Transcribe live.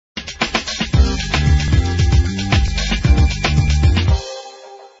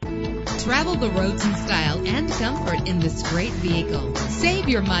Travel the roads in style and comfort in this great vehicle. Save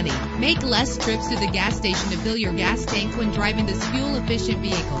your money. Make less trips to the gas station to fill your gas tank when driving this fuel-efficient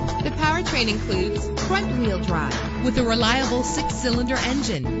vehicle. The powertrain includes front-wheel drive with a reliable 6-cylinder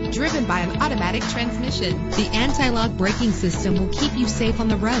engine driven by an automatic transmission. The anti-lock braking system will keep you safe on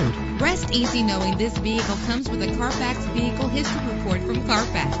the road. Rest easy knowing this vehicle comes with a Carfax Vehicle History Report from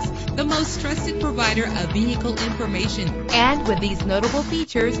Carfax, the most trusted provider of vehicle information. And with these notable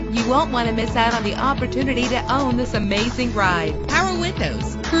features, you won't want to miss out on the opportunity to own this amazing ride. Power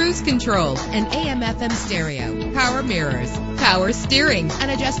windows, cruise control, an AM/FM stereo, power mirrors, power steering, an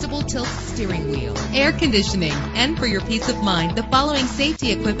adjustable tilt steering wheel, air conditioning. And for your peace of mind, the following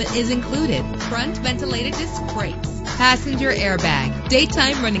safety equipment is included: front ventilated disc brakes, passenger airbag,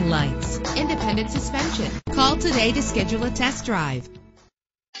 daytime running lights, independent suspension. Call today to schedule a test drive.